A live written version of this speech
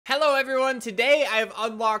Hello everyone, today I have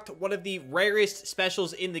unlocked one of the rarest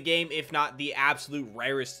specials in the game, if not the absolute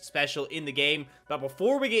rarest special in the game. But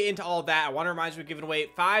before we get into all of that, I want to remind you we're giving away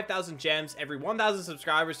 5,000 gems every 1,000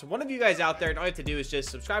 subscribers. So one of you guys out there, all you have to do is just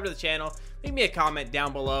subscribe to the channel, leave me a comment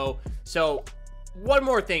down below. So one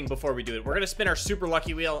more thing before we do it, we're going to spin our super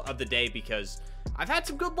lucky wheel of the day because I've had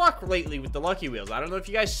some good luck lately with the lucky wheels. I don't know if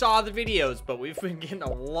you guys saw the videos, but we've been getting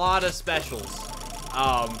a lot of specials.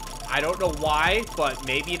 I don't know why, but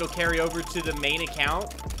maybe it'll carry over to the main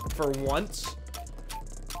account for once.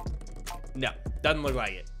 No, doesn't look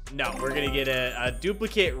like it. No, we're gonna get a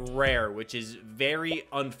duplicate rare, which is very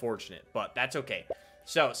unfortunate, but that's okay.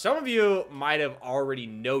 So some of you might have already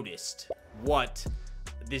noticed what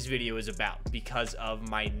this video is about because of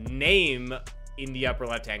my name in the upper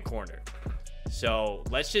left hand corner. So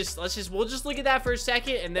we'll just look at that for a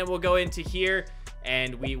second, and then we'll go into here.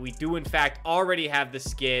 And we do in fact already have the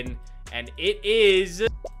skin, and it is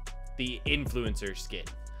the influencer skin.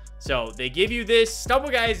 So they give you this,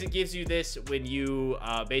 Stumble Guys, it gives you this when you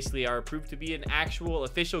basically are approved to be an actual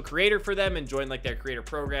official creator for them and join like their creator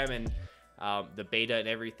program and the beta and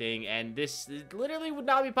everything. And this literally would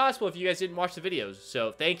not be possible if you guys didn't watch the videos.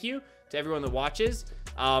 So thank you to everyone that watches.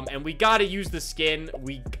 And we gotta use the skin,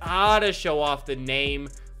 we gotta show off the name.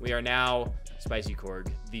 We are now Spicy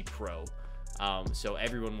Corg, the pro. So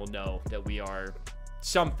everyone will know that we are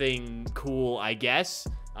something cool, I guess.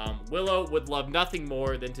 Willow would love nothing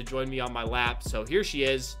more than to join me on my lap. So here she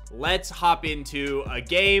is. Let's hop into a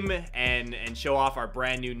game and show off our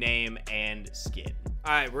brand new name and skin.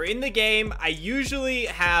 All right, we're in the game. I usually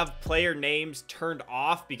have player names turned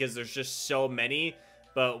off because there's just so many,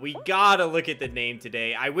 but we gotta look at the name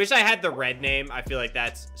today. I wish I had the red name. I feel like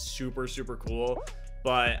that's super, super cool.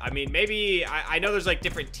 But I mean, maybe I know there's like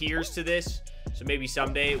different tiers to this, so maybe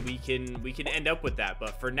someday we can end up with that.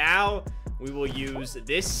 But for now, we will use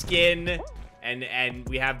this skin, and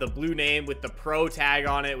we have the blue name with the pro tag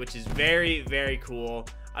on it, which is very, very cool.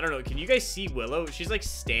 I don't know, can you guys see Willow? She's like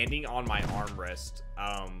standing on my armrest,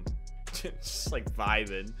 just like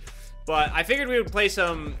vibing. But I figured we would play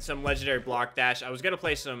some legendary block dash. I was gonna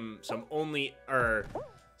play some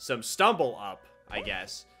stumble up, I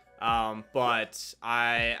guess. But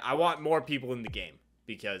I want more people in the game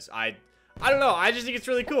because I don't know. I just think it's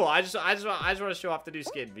really cool. I just want to show off the new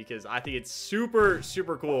skin because I think it's super,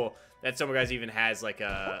 super cool that Stumble Guys even has like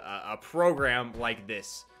a program like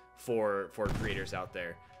this for creators out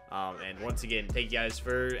there. And once again, thank you guys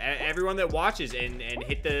for everyone that watches and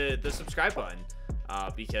hit the subscribe button,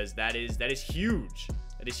 because that is huge.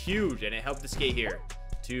 That is huge, and it helped us get here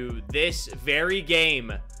to this very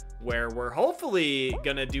game where we're hopefully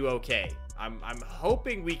gonna do okay. I'm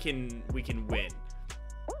hoping we can win.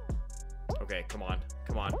 Okay, come on,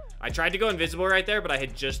 come on. I tried to go invisible right there, but I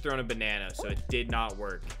had just thrown a banana, so it did not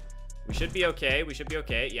work. We should be okay. We should be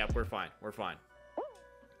okay. Yep, we're fine. We're fine.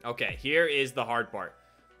 Okay, here is the hard part.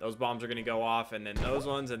 Those bombs are gonna go off, and then those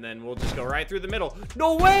ones, and then we'll just go right through the middle.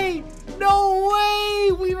 No way! No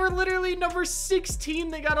way! We were literally number 16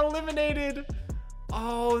 that got eliminated.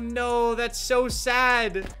 Oh no, that's so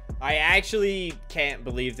sad. I actually can't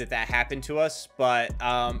believe that happened to us, but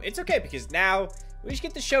it's okay because now we just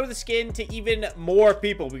get to show the skin to even more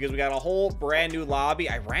people because we got a whole brand new lobby.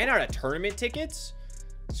 I ran out of tournament tickets,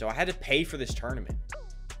 so I had to pay for this tournament.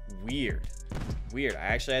 Weird. I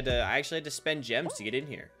actually had to spend gems to get in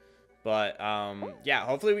here. But yeah,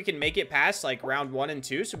 hopefully we can make it past like round 1 and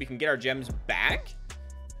 2 so we can get our gems back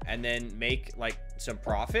and then make like some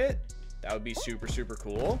profit. That would be super, super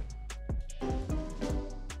cool.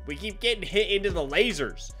 We keep getting hit into the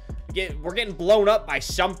lasers. We're getting blown up by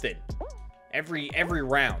something every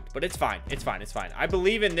round, but it's fine. It's fine. It's fine. I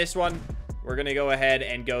believe in this one. We're gonna go ahead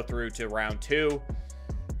and go through to round 2.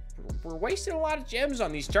 We're wasting a lot of gems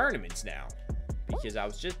on these tournaments now because I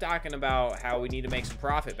was just talking about how we need to make some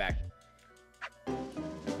profit back.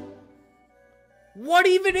 What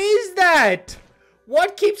even is that?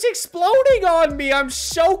 What keeps exploding on me? I'm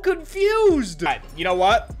so confused. Right, you know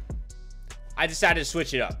what? I decided to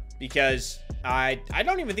switch it up because I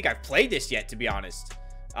don't even think I've played this yet, to be honest.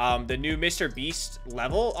 The new Mr. Beast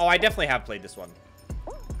level. Oh, I definitely have played this one.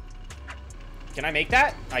 Can I make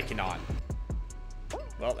that? I cannot.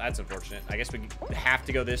 Well, that's unfortunate. I guess we have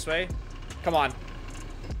to go this way. Come on.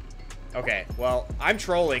 Okay, well, I'm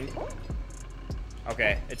trolling.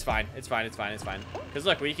 Okay, it's fine. It's fine. It's fine. It's fine. Because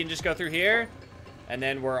look, we can just go through here, and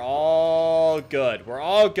then we're all good. We're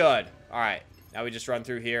all good. All right. Now we just run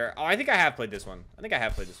through here. Oh, I think I have played this one. I think I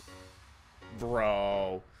have played this one.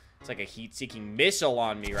 Bro. It's like a heat-seeking missile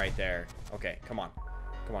on me right there. Okay, come on.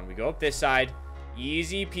 Come on. We go up this side.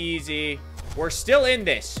 Easy peasy. We're still in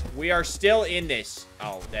this. We are still in this.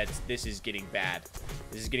 Oh, this is getting bad.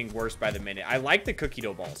 This is getting worse by the minute. I like the cookie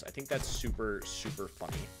dough balls. I think that's super, super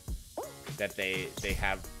funny that they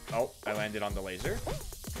have. Oh, I landed on the laser.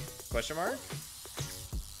 Question mark?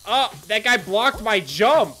 Oh, that guy blocked my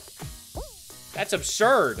jump. That's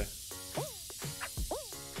absurd.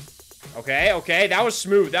 Okay, okay. That was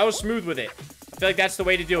smooth. That was smooth with it. I feel like that's the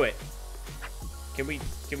way to do it. Can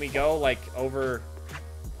we go like over?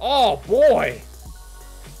 Oh boy.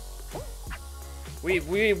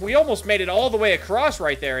 We almost made it all the way across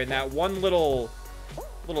right there in that one little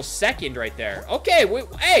second right there. Okay,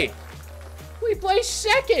 hey, we placed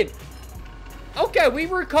second. Okay, we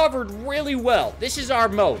recovered really well. This is our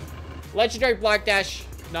mode. Legendary Black Dash,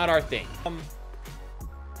 not our thing.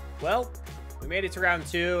 Well, we made it to round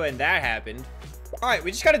 2 and that happened. All right,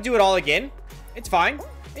 we just got to do it all again. It's fine.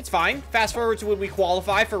 It's fine. Fast forward to when we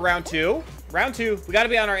qualify for round 2. Round 2, we got to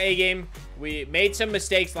be on our A game. We made some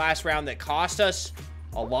mistakes last round that cost us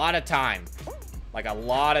a lot of time. Like a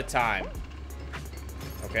lot of time.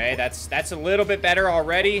 Okay, that's a little bit better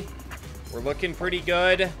already. We're looking pretty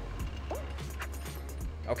good.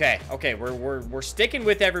 Okay, okay, we're sticking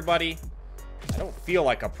with everybody. I don't feel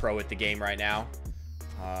like a pro at the game right now.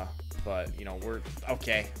 But, you know,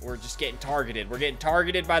 okay. We're just getting targeted. We're getting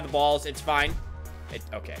targeted by the balls. It's fine.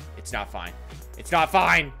 Okay, it's not fine. It's not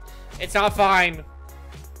fine. It's not fine.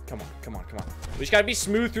 Come on, come on, come on. We just gotta be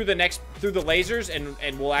smooth through the lasers,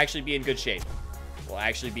 and we'll actually be in good shape. We'll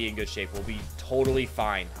actually be in good shape. We'll be totally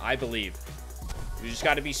fine, I believe. We just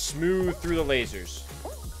gotta be smooth through the lasers.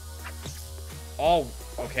 Oh,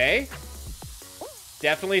 okay.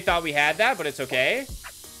 Definitely thought we had that, but it's okay.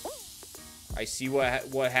 I see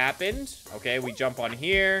what happened. Okay, we jump on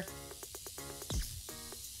here.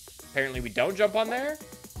 Apparently we don't jump on there.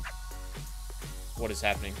 What is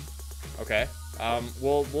happening? Okay.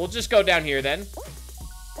 We'll just go down here then.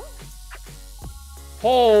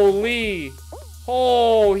 Holy.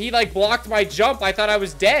 Oh, he like blocked my jump. I thought I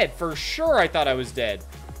was dead. For sure I thought I was dead.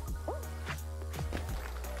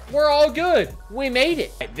 We're all good. We made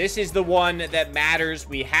it. This is the one that matters.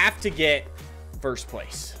 We have to get first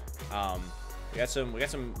place. We got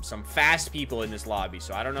some fast people in this lobby,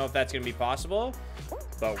 so I don't know if that's gonna be possible,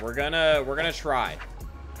 but we're gonna try.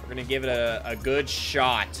 We're gonna give it a good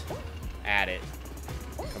shot at it.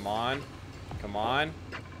 Come on, come on.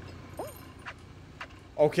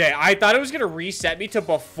 Okay, I thought it was gonna reset me to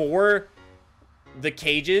before the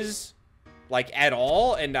cages, like at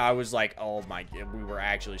all, and I was like, oh my god, we were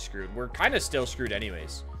actually screwed. We're kind of still screwed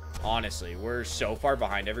anyways. Honestly, we're so far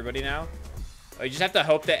behind everybody now. We just have to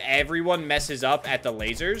hope that everyone messes up at the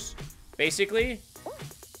lasers, basically.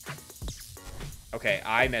 Okay,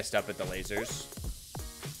 I messed up at the lasers.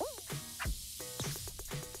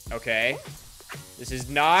 Okay. This is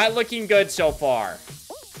not looking good so far.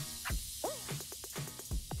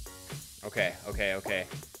 Okay, okay, okay.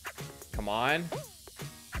 Come on.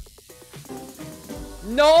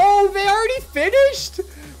 No, they already finished?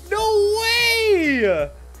 No way!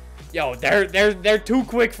 Yo, they're too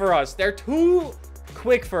quick for us. They're too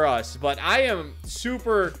quick for us. But I am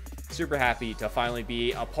super, super happy to finally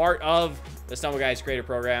be a part of the Stumble Guys Creator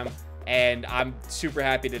Program. And I'm super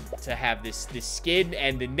happy to have this skin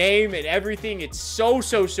and the name and everything. It's so,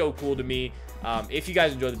 so, so cool to me. If you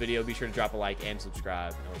guys enjoyed the video, be sure to drop a like and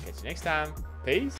subscribe. And we'll catch you next time. Peace.